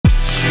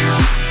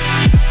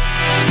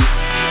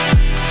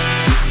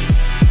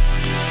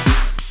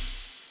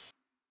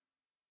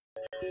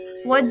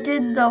What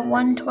did the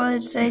one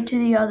toilet say to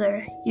the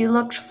other? You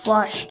looked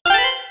flushed.